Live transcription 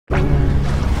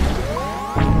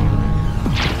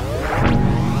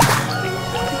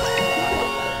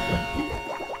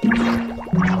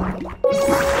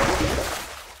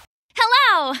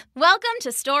Welcome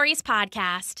to Stories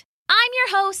Podcast. I'm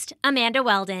your host, Amanda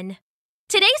Weldin.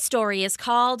 Today's story is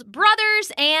called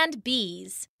Brothers and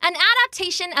Bees, an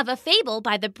adaptation of a fable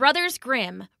by the Brothers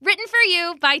Grimm, written for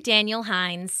you by Daniel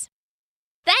Hinds.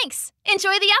 Thanks.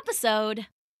 Enjoy the episode.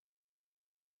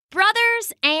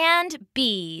 Brothers and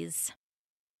Bees.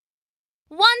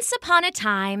 Once upon a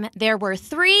time, there were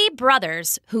 3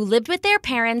 brothers who lived with their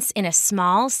parents in a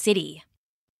small city.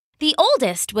 The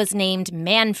oldest was named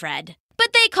Manfred,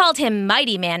 but they called him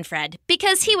Mighty Manfred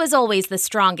because he was always the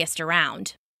strongest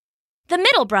around. The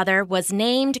middle brother was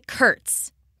named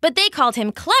Kurtz, but they called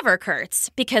him Clever Kurtz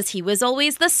because he was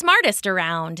always the smartest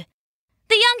around.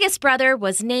 The youngest brother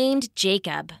was named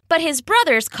Jakob, but his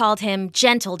brothers called him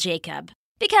Gentle Jakob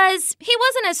because he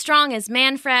wasn't as strong as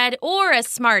Manfred or as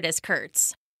smart as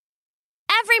Kurtz.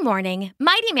 Every morning,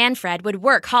 Mighty Manfred would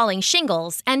work hauling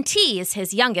shingles and tease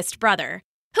his youngest brother,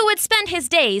 who would spend his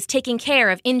days taking care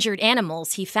of injured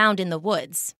animals he found in the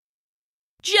woods.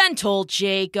 Gentle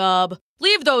Jakob,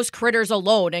 leave those critters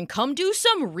alone and come do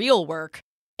some real work.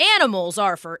 Animals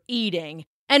are for eating,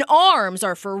 and arms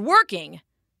are for working.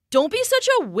 Don't be such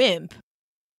a wimp.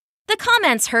 The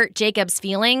comments hurt Jacob's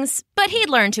feelings, but he'd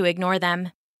learn to ignore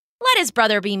them. Let his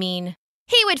brother be mean.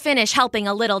 He would finish helping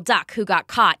a little duck who got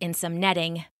caught in some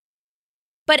netting.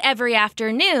 But every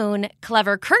afternoon,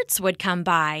 Clever Kurtz would come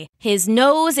by, his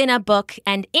nose in a book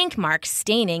and ink marks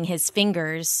staining his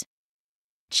fingers.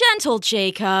 Gentle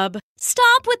Jakob,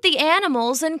 stop with the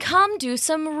animals and come do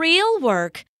some real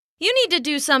work. You need to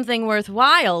do something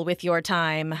worthwhile with your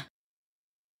time.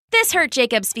 This hurt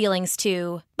Jacob's feelings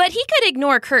too, but he could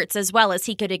ignore Kurtz as well as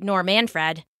he could ignore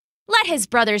Manfred. Let his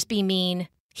brothers be mean.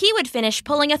 He would finish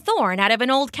pulling a thorn out of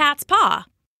an old cat's paw.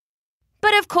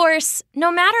 But of course,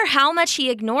 no matter how much he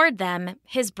ignored them,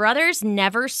 his brothers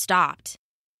never stopped.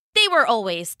 They were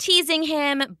always teasing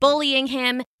him, bullying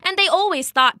him, and they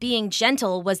always thought being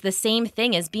gentle was the same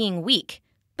thing as being weak.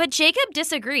 But Jakob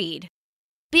disagreed.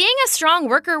 Being a strong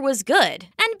worker was good,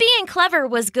 and being clever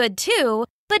was good too,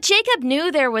 but Jakob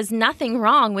knew there was nothing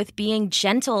wrong with being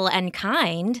gentle and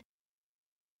kind.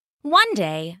 One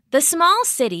day, the small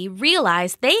city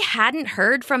realized they hadn't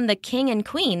heard from the king and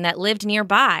queen that lived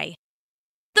nearby.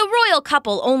 The royal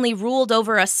couple only ruled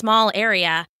over a small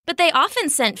area, but they often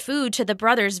sent food to the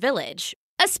brothers' village,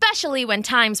 especially when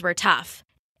times were tough.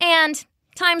 And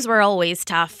times were always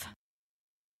tough.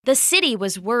 The city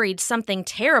was worried something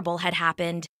terrible had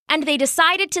happened, and they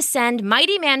decided to send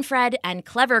Mighty Manfred and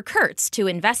Clever Kurtz to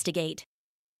investigate.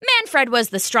 Manfred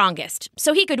was the strongest,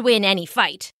 so he could win any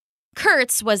fight.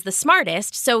 Kurtz was the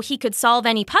smartest, so he could solve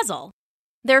any puzzle.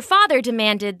 Their father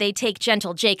demanded they take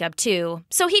Gentle Jakob, too,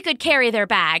 so he could carry their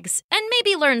bags and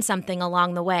maybe learn something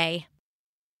along the way.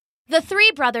 The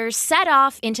 3 brothers set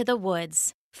off into the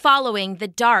woods, following the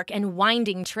dark and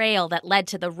winding trail that led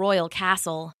to the royal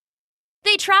castle.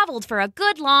 They traveled for a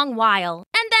good long while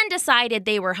and then decided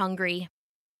they were hungry.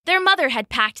 Their mother had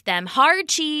packed them hard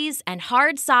cheese and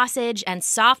hard sausage and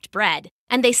soft bread,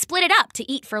 and they split it up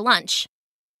to eat for lunch.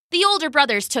 The older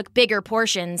brothers took bigger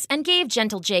portions and gave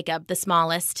Gentle Jakob the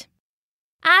smallest.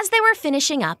 As they were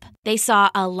finishing up, they saw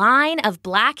a line of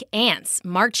black ants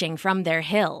marching from their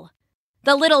hill.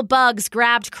 The little bugs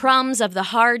grabbed crumbs of the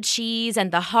hard cheese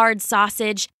and the hard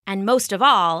sausage, and most of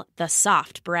all, the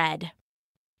soft bread.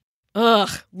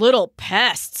 Ugh, little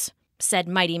pests, said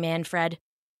Mighty Manfred.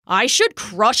 I should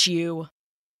crush you.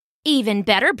 Even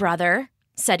better, brother,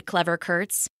 said Clever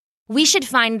Kurtz. We should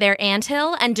find their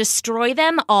anthill and destroy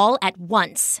them all at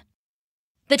once.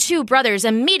 The 2 brothers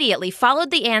immediately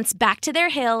followed the ants back to their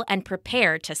hill and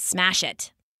prepared to smash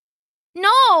it.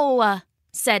 No,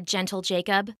 said Gentle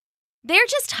Jakob. They're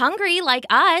just hungry like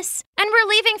us, and we're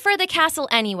leaving for the castle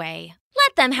anyway.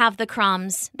 Let them have the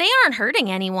crumbs. They aren't hurting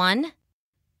anyone.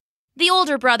 The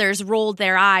older brothers rolled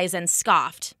their eyes and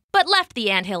scoffed, but left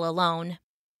the anthill alone.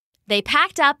 They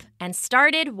packed up and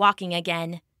started walking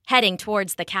again, heading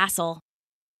towards the castle.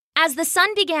 As the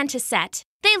sun began to set,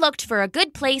 they looked for a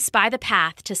good place by the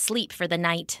path to sleep for the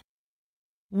night.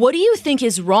 What do you think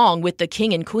is wrong with the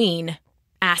king and queen?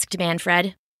 Asked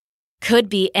Manfred. Could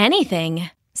be anything,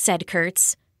 said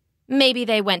Kurtz. Maybe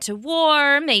they went to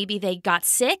war, maybe they got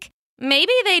sick,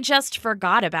 maybe they just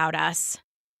forgot about us.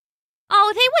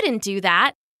 Oh, they wouldn't do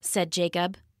that, said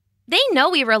Jakob. They know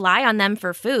we rely on them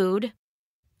for food.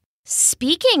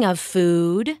 Speaking of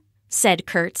food, said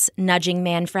Kurtz, nudging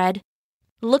Manfred,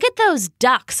 look at those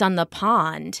ducks on the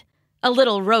pond. A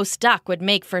little roast duck would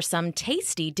make for some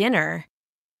tasty dinner.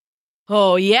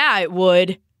 Oh, yeah, it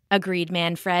would, agreed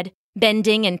Manfred,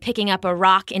 bending and picking up a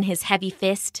rock in his heavy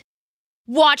fist.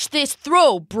 Watch this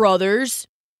throw, brothers!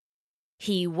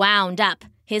 He wound up,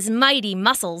 his mighty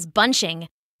muscles bunching,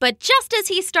 But just as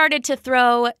he started to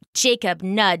throw, Jakob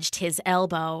nudged his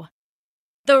elbow.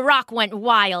 The rock went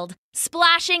wild,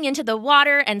 splashing into the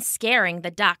water and scaring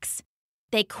the ducks.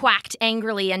 They quacked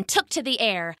angrily and took to the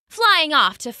air, flying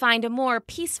off to find a more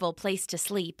peaceful place to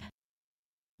sleep.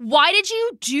 Why did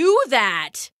you do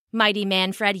that? Mighty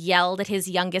Manfred yelled at his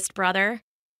youngest brother.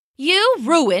 You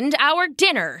ruined our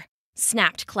dinner,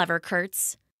 snapped clever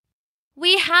Kurtz.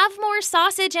 We have more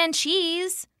sausage and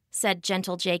cheese, said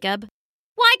gentle Jakob.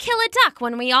 Why kill a duck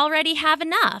when we already have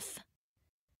enough?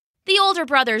 The older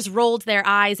brothers rolled their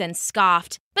eyes and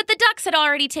scoffed, but the ducks had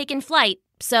already taken flight,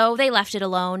 so they left it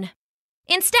alone.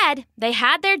 Instead, they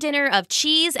had their dinner of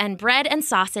cheese and bread and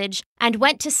sausage and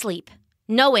went to sleep,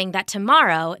 knowing that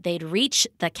tomorrow they'd reach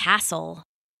the castle.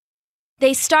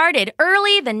 They started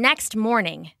early the next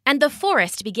morning, and the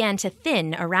forest began to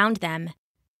thin around them.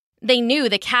 They knew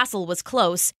the castle was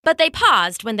close, but they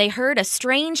paused when they heard a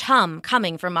strange hum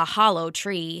coming from a hollow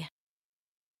tree.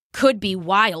 Could be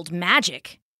wild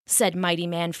magic, said Mighty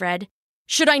Manfred.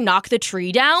 Should I knock the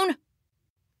tree down?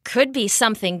 Could be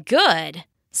something good,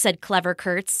 said clever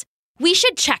Kurtz. We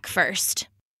should check first.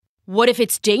 What if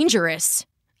it's dangerous?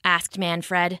 Asked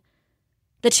Manfred.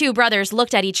 The two brothers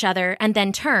looked at each other and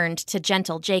then turned to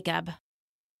gentle Jakob.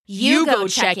 You go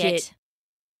check it.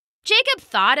 Jakob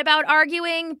thought about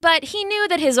arguing, but he knew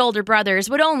that his older brothers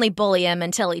would only bully him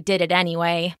until he did it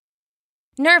anyway.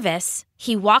 Nervous,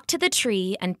 he walked to the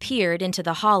tree and peered into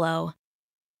the hollow.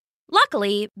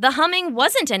 Luckily, the humming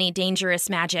wasn't any dangerous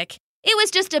magic. It was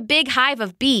just a big hive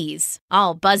of bees,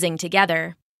 all buzzing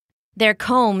together. Their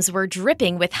combs were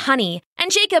dripping with honey,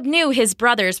 and Jakob knew his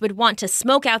brothers would want to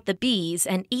smoke out the bees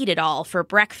and eat it all for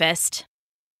breakfast.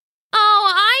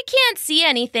 Oh, I can't see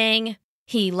anything,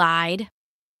 he lied.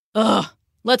 Ugh,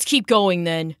 let's keep going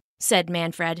then, said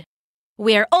Manfred.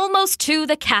 We're almost to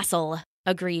the castle,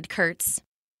 agreed Kurtz.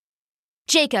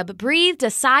 Jakob breathed a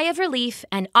sigh of relief,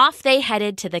 and off they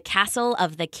headed to the castle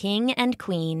of the king and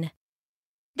queen.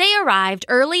 They arrived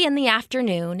early in the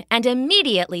afternoon and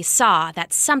immediately saw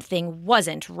that something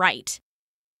wasn't right.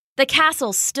 The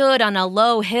castle stood on a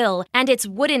low hill and its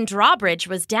wooden drawbridge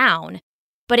was down,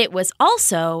 but it was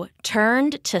also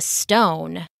turned to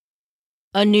stone.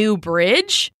 A new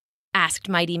bridge? Asked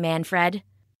Mighty Manfred.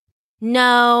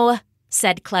 No,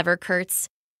 said clever Kurtz.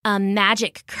 A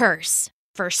magic curse,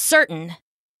 for certain.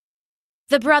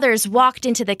 The brothers walked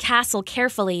into the castle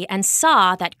carefully and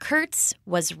saw that Kurtz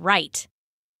was right.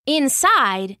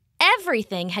 Inside,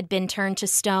 everything had been turned to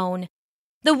stone.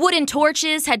 The wooden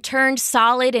torches had turned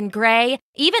solid and gray,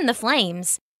 even the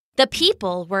flames. The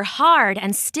people were hard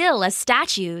and still as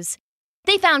statues.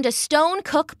 They found a stone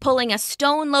cook pulling a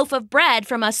stone loaf of bread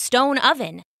from a stone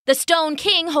oven, the stone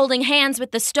king holding hands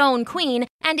with the stone queen,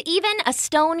 and even a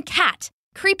stone cat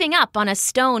creeping up on a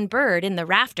stone bird in the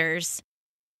rafters.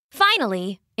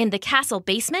 Finally, in the castle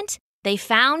basement, they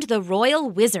found the royal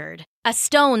wizard, a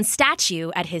stone statue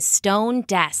at his stone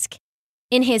desk.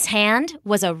 In his hand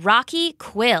was a rocky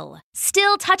quill,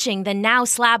 still touching the now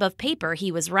slab of paper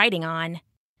he was writing on.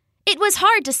 It was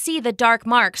hard to see the dark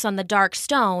marks on the dark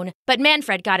stone, but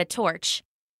Manfred got a torch.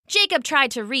 Jakob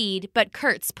tried to read, but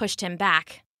Kurtz pushed him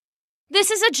back. This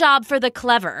is a job for the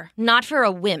clever, not for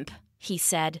a wimp, he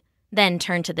said, then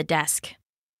turned to the desk.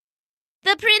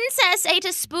 The princess ate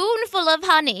a spoonful of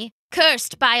honey,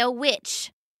 cursed by a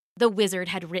witch, the wizard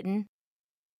had written.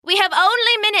 We have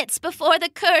only minutes before the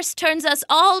curse turns us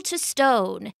all to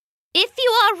stone. If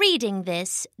you are reading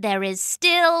this, there is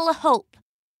still hope.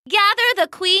 Gather the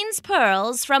queen's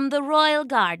pearls from the royal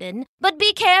garden, but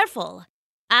be careful.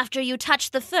 After you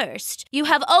touch the first, you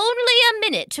have only a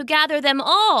minute to gather them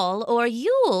all, or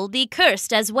you'll be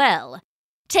cursed as well.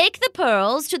 Take the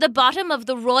pearls to the bottom of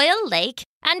the royal lake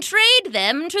and trade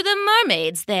them to the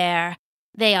mermaids there.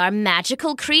 They are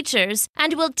magical creatures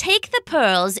and will take the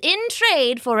pearls in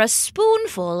trade for a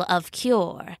spoonful of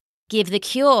cure. Give the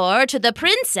cure to the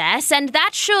princess and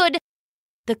that should...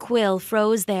 The quill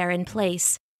froze there in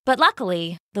place, but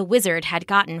luckily the wizard had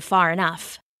gotten far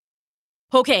enough.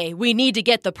 Okay, we need to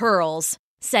get the pearls,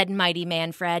 said Mighty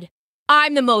Manfred.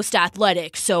 I'm the most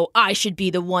athletic, so I should be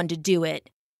the one to do it.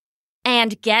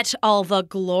 And get all the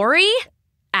glory?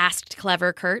 Asked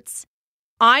clever Kurtz.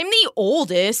 I'm the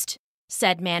oldest,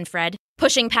 said Manfred,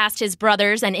 pushing past his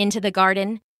brothers and into the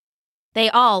garden. They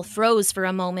all froze for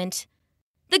a moment.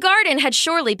 The garden had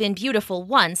surely been beautiful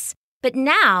once, but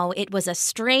now it was a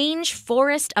strange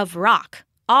forest of rock,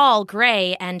 all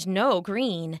gray and no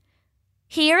green.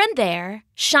 Here and there,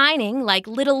 shining like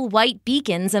little white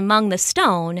beacons among the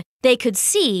stone, they could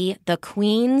see the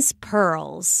queen's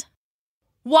pearls.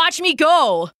 Watch me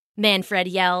go! Manfred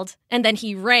yelled, and then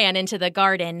he ran into the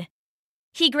garden.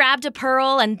 He grabbed a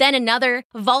pearl and then another,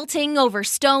 vaulting over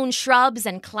stone shrubs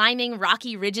and climbing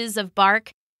rocky ridges of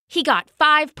bark. He got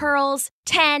 5 pearls,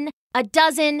 10, a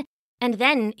dozen, and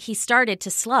then he started to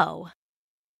slow.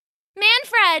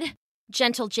 "Manfred!"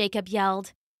 Gentle Jacob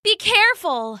yelled. "Be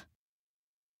careful!"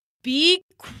 "Be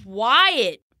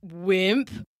quiet, wimp,"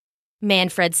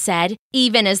 Manfred said,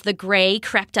 even as the gray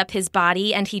crept up his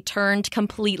body and he turned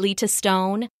completely to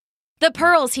stone. The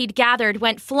pearls he'd gathered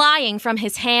went flying from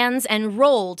his hands and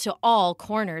rolled to all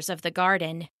corners of the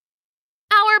garden.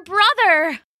 "Our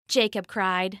brother!" Jacob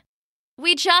cried.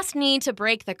 "We just need to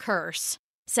break the curse,"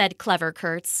 said clever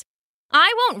Kurtz.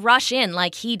 "I won't rush in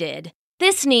like he did.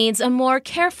 This needs a more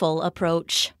careful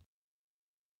approach."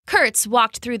 Kurtz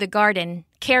walked through the garden,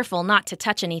 careful not to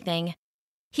touch anything.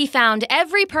 He found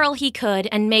every pearl he could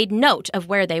and made note of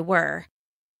where they were.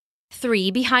 3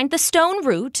 behind the stone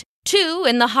root, 2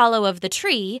 in the hollow of the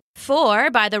tree, 4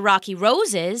 by the rocky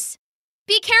roses.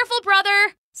 "Be careful,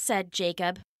 brother," said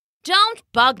Jacob. "Don't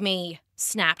bug me,"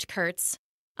 snapped Kurtz.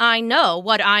 "I know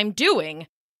what I'm doing.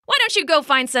 Why don't you go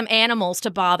find some animals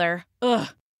to bother?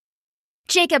 Ugh."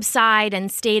 Jacob sighed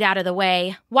and stayed out of the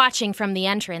way, watching from the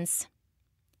entrance.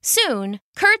 Soon,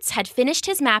 Kurtz had finished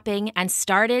his mapping and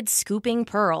started scooping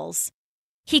pearls.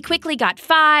 He quickly got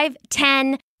 5,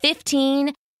 10,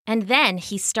 15, and then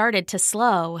he started to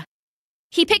slow.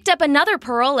 He picked up another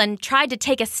pearl and tried to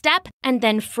take a step and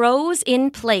then froze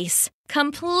in place,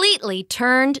 completely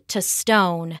turned to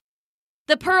stone.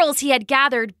 The pearls he had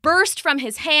gathered burst from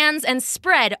his hands and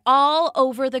spread all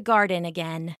over the garden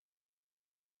again.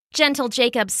 Gentle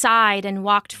Jacob sighed and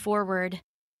walked forward.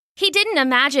 He didn't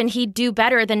imagine he'd do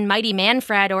better than Mighty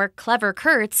Manfred or Clever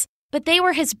Kurtz, but they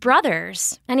were his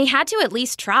brothers, and he had to at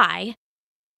least try.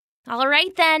 "All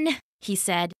right then," he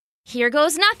said. "Here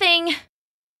goes nothing."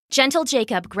 Gentle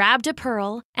Jacob grabbed a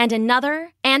pearl, and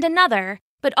another,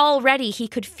 but already he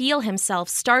could feel himself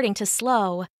starting to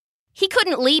slow. He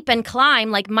couldn't leap and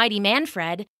climb like Mighty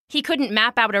Manfred. He couldn't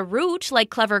map out a route like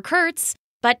Clever Kurtz,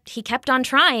 but he kept on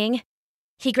trying.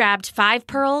 He grabbed 5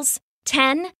 pearls,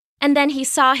 10, and then he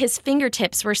saw his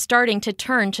fingertips were starting to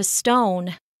turn to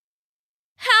stone.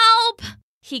 "Help!"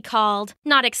 he called,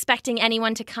 not expecting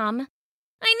anyone to come.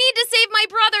 "I need to save my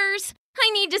brothers! I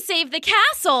need to save the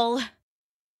castle!"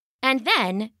 And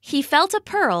then he felt a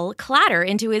pearl clatter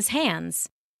into his hands.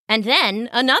 And then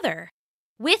another.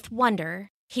 With wonder,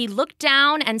 he looked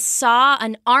down and saw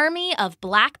an army of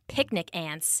black picnic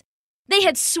ants. They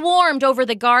had swarmed over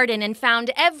the garden and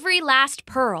found every last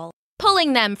pearl,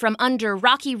 pulling them from under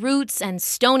rocky roots and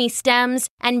stony stems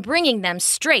and bringing them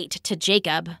straight to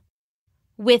Jacob.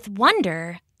 With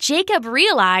wonder, Jacob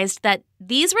realized that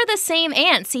these were the same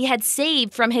ants he had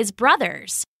saved from his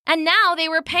brothers, and now they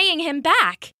were paying him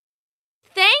back.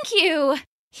 "Thank you,"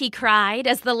 he cried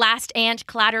as the last ant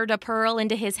clattered a pearl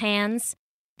into his hands.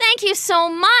 "Thank you so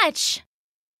much."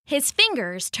 His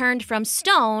fingers turned from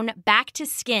stone back to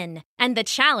skin, and the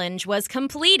challenge was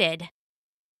completed.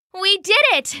 "We did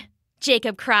it!"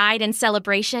 Jacob cried in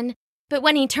celebration, but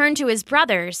when he turned to his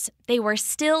brothers, they were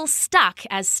still stuck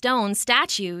as stone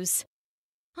statues.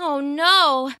 "Oh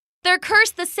no, they're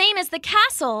cursed the same as the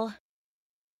castle."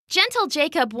 Gentle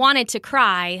Jacob wanted to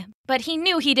cry, but he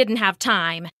knew he didn't have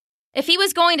time. If he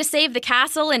was going to save the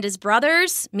castle and his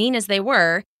brothers, mean as they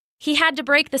were, he had to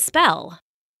break the spell.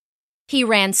 He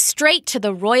ran straight to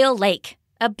the royal lake,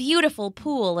 a beautiful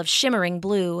pool of shimmering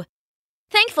blue.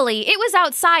 Thankfully, it was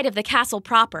outside of the castle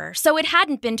proper, so it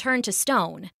hadn't been turned to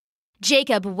stone.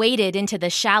 Jacob waded into the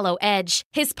shallow edge,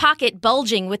 his pocket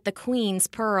bulging with the queen's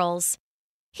pearls.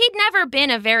 He'd never been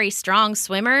a very strong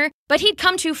swimmer, but he'd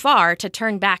come too far to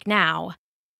turn back now.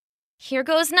 "Here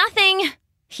goes nothing,"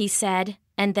 he said,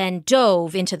 and then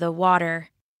dove into the water.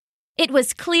 It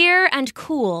was clear and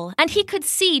cool, and he could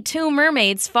see 2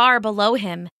 mermaids far below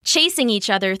him, chasing each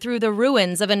other through the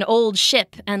ruins of an old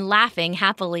ship and laughing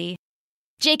happily.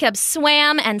 Jacob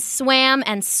swam and swam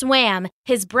and swam,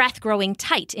 his breath growing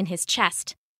tight in his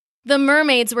chest. The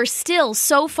mermaids were still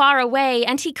so far away,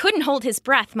 and he couldn't hold his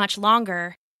breath much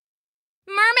longer.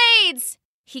 "Mermaids!"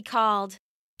 he called.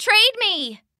 "Trade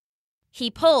me!" He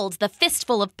pulled the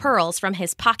fistful of pearls from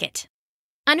his pocket.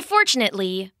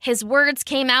 Unfortunately, his words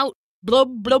came out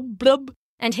blub, blub, blub,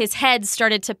 and his head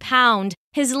started to pound,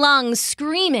 his lungs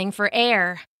screaming for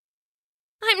air.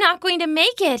 "I'm not going to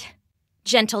make it,"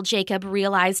 Gentle Jacob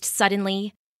realized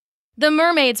suddenly. The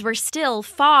mermaids were still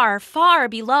far, far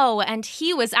below, and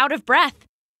he was out of breath.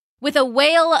 With a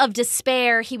wail of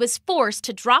despair, he was forced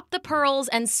to drop the pearls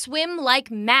and swim like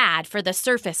mad for the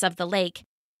surface of the lake.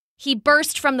 He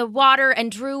burst from the water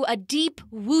and drew a deep,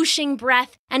 whooshing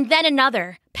breath, and then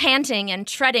another, panting and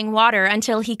treading water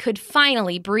until he could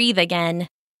finally breathe again.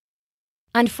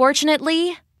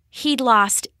 Unfortunately, he'd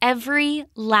lost every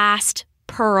last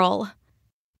pearl.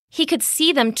 He could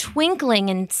see them twinkling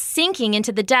and sinking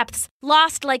into the depths,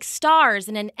 lost like stars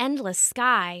in an endless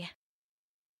sky.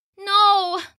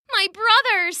 "No, my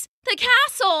brothers! The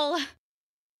castle!"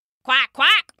 Quack,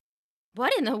 quack!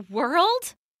 What in the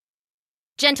world?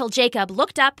 Gentle Jacob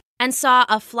looked up and saw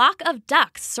a flock of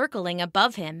ducks circling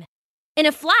above him. In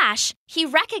a flash, he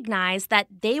recognized that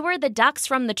they were the ducks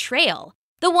from the trail,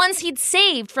 the ones he'd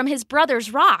saved from his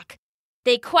brother's rock.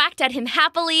 They quacked at him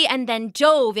happily and then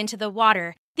dove into the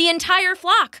water, the entire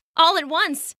flock, all at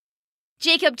once.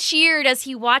 Jacob cheered as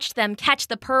he watched them catch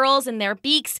the pearls in their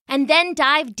beaks and then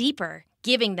dive deeper,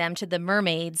 giving them to the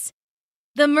mermaids.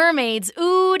 The mermaids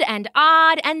oohed and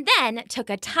awed and then took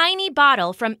a tiny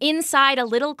bottle from inside a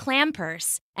little clam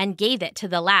purse and gave it to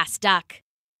the last duck.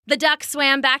 The duck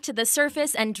swam back to the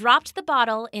surface and dropped the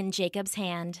bottle in Jacob's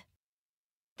hand.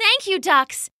 "Thank you,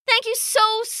 ducks! Thank you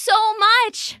so, so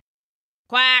much!"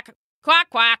 Quack, quack,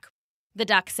 quack, the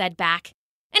duck said back.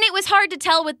 And it was hard to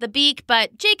tell with the beak,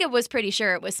 but Jacob was pretty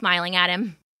sure it was smiling at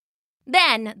him.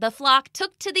 Then the flock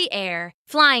took to the air,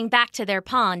 flying back to their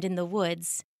pond in the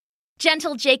woods.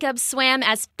 Gentle Jacob swam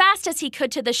as fast as he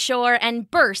could to the shore and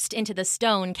burst into the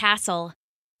stone castle.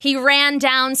 He ran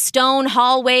down stone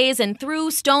hallways and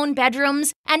through stone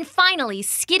bedrooms and finally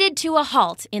skidded to a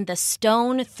halt in the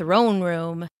stone throne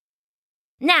room.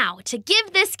 "Now, to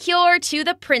give this cure to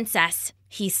the princess,"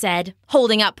 he said,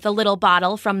 holding up the little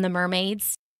bottle from the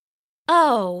mermaids.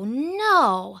 "Oh,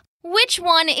 no! Which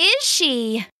one is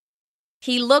she?"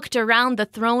 He looked around the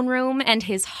throne room and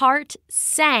his heart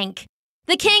sank.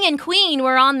 The king and queen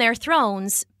were on their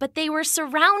thrones, but they were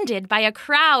surrounded by a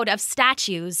crowd of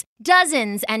statues,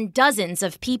 dozens and dozens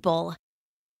of people.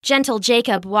 Gentle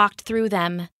Jacob walked through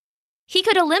them. He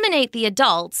could eliminate the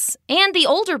adults and the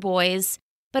older boys,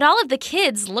 but all of the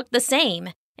kids looked the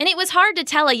same, and it was hard to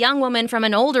tell a young woman from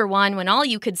an older one when all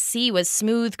you could see was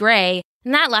smooth gray,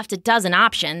 and that left a dozen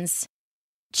options.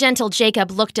 Gentle Jacob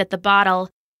looked at the bottle.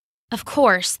 Of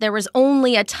course, there was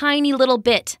only a tiny little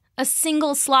bit, a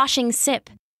single sloshing sip.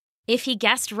 If he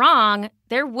guessed wrong,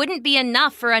 there wouldn't be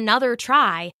enough for another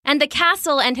try, and the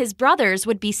castle and his brothers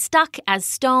would be stuck as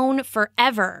stone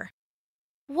forever.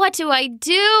 "What do I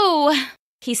do?"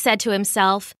 he said to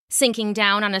himself, sinking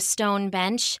down on a stone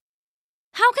bench.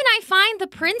 "How can I find the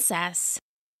princess?"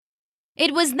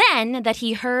 It was then that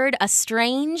he heard a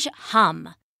strange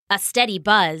hum, a steady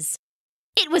buzz.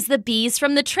 It was the bees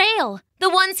from the trail, the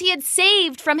ones he had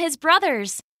saved from his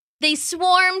brothers. They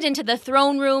swarmed into the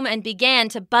throne room and began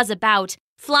to buzz about,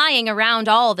 flying around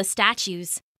all the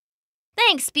statues.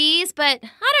 "Thanks, bees, but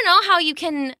I don't know how you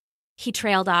can—" He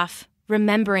trailed off,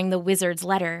 remembering the wizard's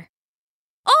letter.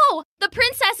 "Oh, the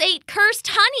princess ate cursed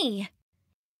honey!"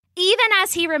 Even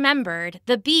as he remembered,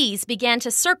 the bees began to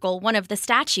circle one of the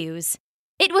statues.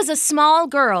 It was a small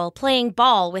girl playing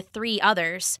ball with 3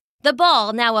 others, the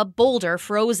ball now a boulder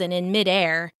frozen in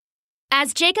midair.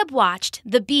 As Jacob watched,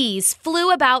 the bees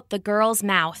flew about the girl's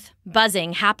mouth,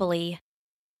 buzzing happily.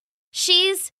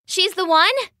 She's the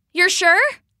one? You're sure?"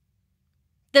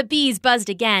 The bees buzzed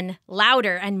again,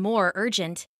 louder and more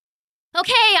urgent.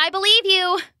 "Okay, I believe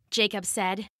you," Jacob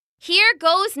said. "Here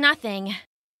goes nothing."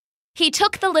 He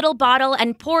took the little bottle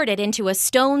and poured it into a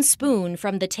stone spoon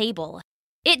from the table.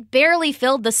 It barely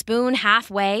filled the spoon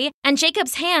halfway, and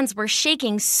Jacob's hands were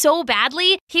shaking so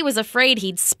badly he was afraid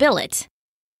he'd spill it.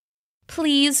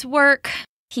 "Please work,"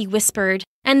 he whispered,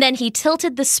 and then he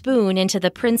tilted the spoon into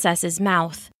the princess's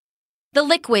mouth. The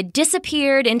liquid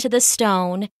disappeared into the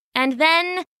stone, and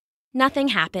then nothing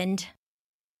happened.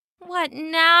 "What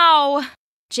now?"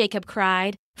 Jacob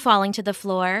cried, falling to the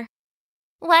floor.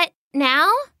 "What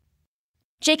now?"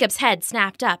 Jacob's head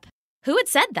snapped up. Who had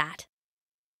said that?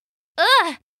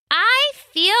 "Ugh, I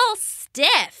feel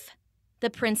stiff," the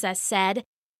princess said,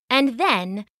 and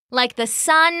then, like the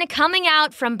sun coming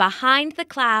out from behind the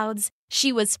clouds,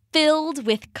 she was filled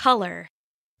with color.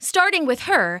 Starting with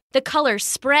her, the color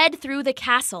spread through the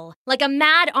castle like a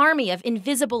mad army of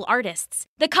invisible artists.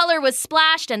 The color was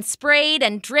splashed and sprayed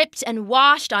and dripped and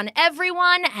washed on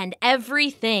everyone and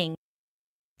everything.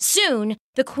 Soon,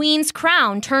 the queen's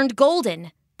crown turned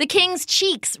golden, the king's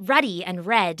cheeks ruddy and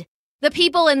red. The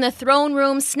people in the throne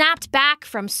room snapped back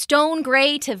from stone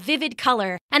gray to vivid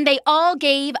color, and they all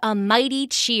gave a mighty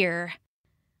cheer.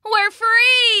 "We're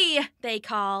free!" they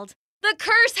called. "The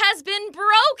curse has been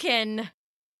broken!"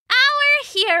 "Our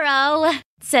hero,"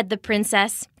 said the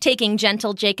princess, taking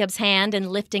Gentle Jacob's hand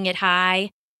and lifting it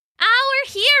high. "Our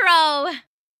hero!"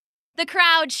 The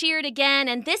crowd cheered again,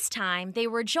 and this time they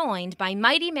were joined by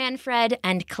mighty Manfred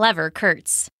and clever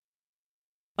Kurtz.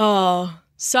 "Oh,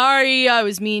 sorry I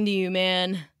was mean to you,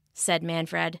 man," said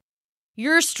Manfred.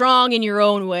 "You're strong in your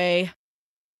own way."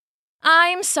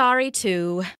 "I'm sorry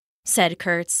too," said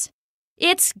Kurtz.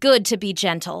 "It's good to be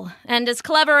gentle, and as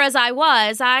clever as I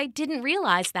was, I didn't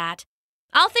realize that.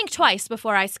 I'll think twice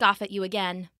before I scoff at you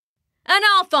again." "And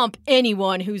I'll thump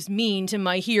anyone who's mean to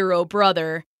my hero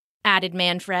brother," added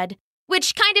Manfred,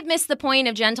 which kind of missed the point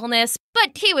of gentleness,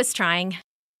 but he was trying.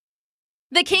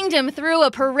 The kingdom threw a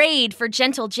parade for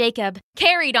gentle Jakob,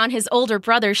 carried on his older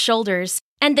brother's shoulders,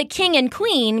 and the king and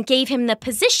queen gave him the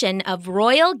position of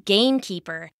royal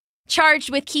gamekeeper,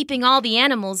 charged with keeping all the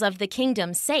animals of the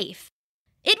kingdom safe.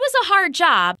 It was a hard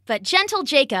job, but gentle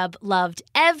Jakob loved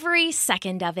every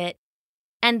second of it.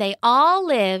 And they all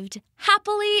lived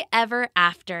happily ever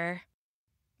after.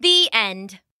 The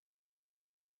end.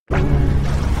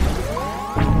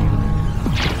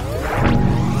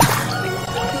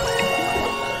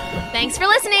 Thanks for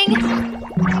listening.